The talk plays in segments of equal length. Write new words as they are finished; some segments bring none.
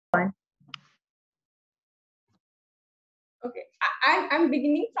One. Okay, I'm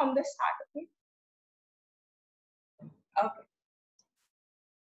beginning from the start. Okay. Okay.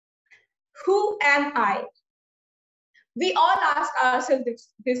 Who am I? We all ask ourselves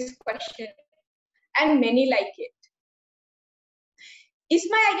this question, and many like it. Is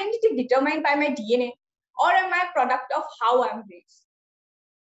my identity determined by my DNA, or am I a product of how I'm raised?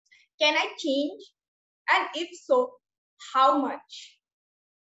 Can I change? And if so, how much?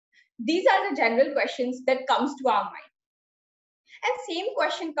 These are the general questions that comes to our mind. And same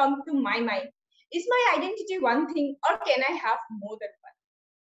question comes to my mind. Is my identity one thing, or can I have more than one?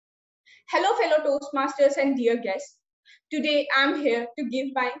 Hello, fellow Toastmasters and dear guests. Today I'm here to give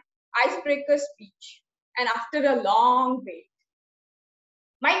my icebreaker speech, and after a long wait.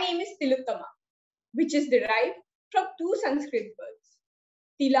 My name is Tilutamma, which is derived from two Sanskrit words,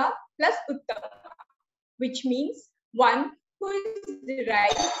 Tila plus Uttama, which means one who is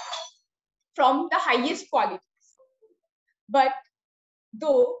derived from the highest qualities. But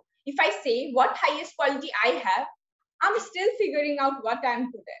though, if I say what highest quality I have, I'm still figuring out what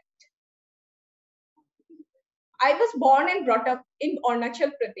I'm good at. I was born and brought up in Arunachal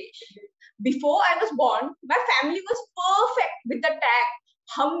Pradesh. Before I was born, my family was perfect with the tag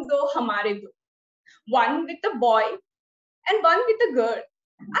Hum Do Hamare Do. One with a boy and one with a girl.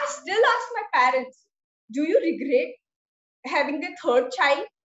 I still ask my parents, do you regret having the third child?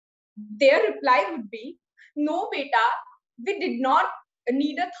 Their reply would be, no, beta, we did not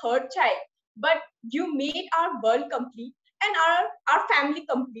need a third child, but you made our world complete and our family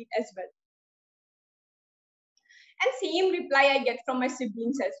complete as well. And same reply I get from my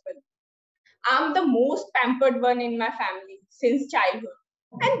siblings as well. I'm the most pampered one in my family since childhood.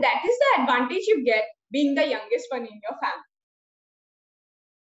 And that is the advantage you get being the youngest one in your family.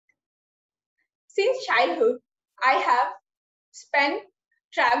 Since childhood, I have spent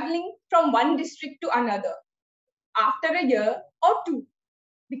traveling from one district to another after a year or two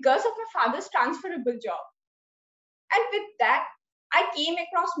because of my father's transferable job. And with that, I came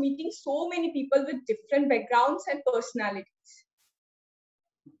across meeting so many people with different backgrounds and personalities.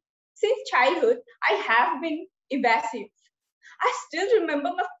 Since childhood, I have been evasive. I still remember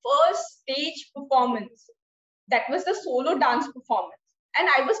my first stage performance. That was the solo dance performance. And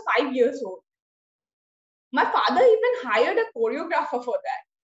I was 5 years old. My father even hired a choreographer for that.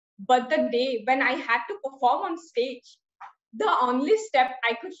 But the day when I had to perform on stage, the only step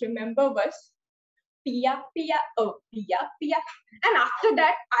I could remember was Pia, Pia, oh, Pia, Pia. And after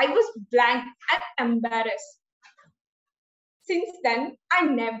that, I was blank and embarrassed. Since then, I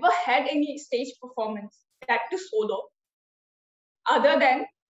never had any stage performance, that too solo, other than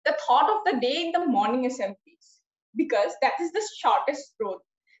the thought of the day in the morning assemblies, because that is the shortest road.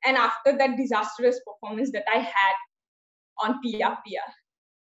 And after that disastrous performance that I had on Pia Pia.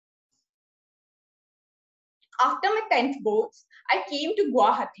 After my 10th boards, I came to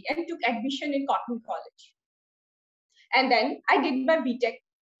Guwahati and took admission in Cotton College. And then I did my BTech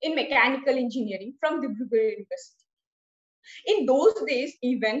in mechanical engineering from Dibrugarh University. In those days,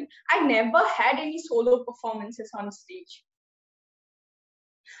 even, I never had any solo performances on stage.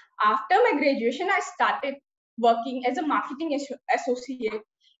 After my graduation, I started working as a marketing associate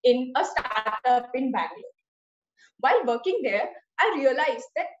in a startup in Bangalore. While working there, I realized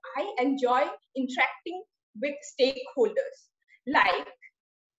that I enjoy interacting with stakeholders like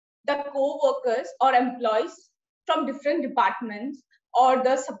the co-workers or employees from different departments or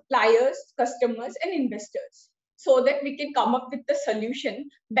the suppliers, customers, and investors so that we can come up with the solution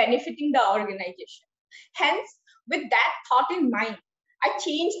benefiting the organization. Hence, with that thought in mind, I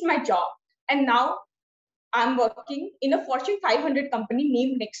changed my job and now I'm working in a Fortune 500 company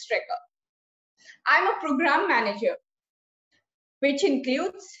named Icebreaker. I'm a program manager, which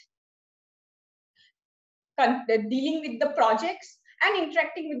includes dealing with the projects and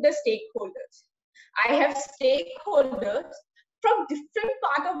interacting with the stakeholders. I have stakeholders from different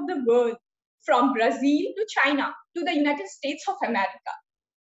parts of the world, from Brazil to China to the United States of America.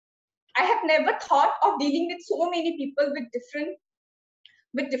 I have never thought of dealing with so many people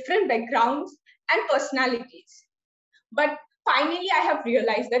with different backgrounds and personalities. But finally, I have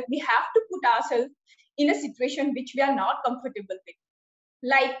realized that we have to put ourselves in a situation which we are not comfortable with,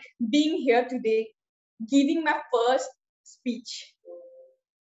 like being here today, giving my first speech.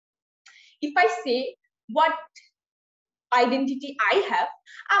 If I say what identity I have,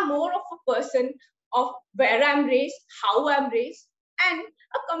 I'm more of a person of where I'm raised, how I'm raised, and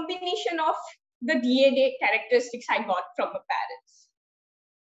a combination of the DNA characteristics I got from my parents.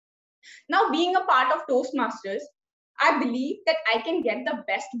 Now, being a part of Toastmasters, I believe that I can get the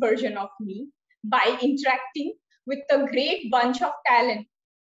best version of me by interacting with a great bunch of talent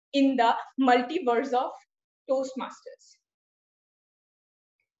in the multiverse of Toastmasters.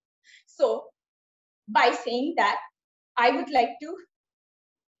 So by saying that, I would like to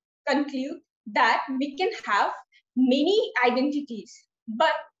conclude that we can have many identities,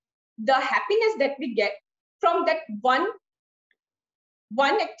 but the happiness that we get from that one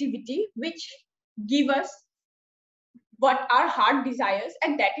activity which give us what our heart desires,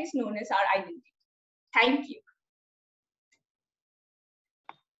 and that is known as our identity. Thank you.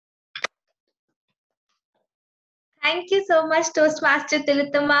 Thank you so much, Toastmaster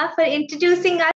Tilutamma, for introducing us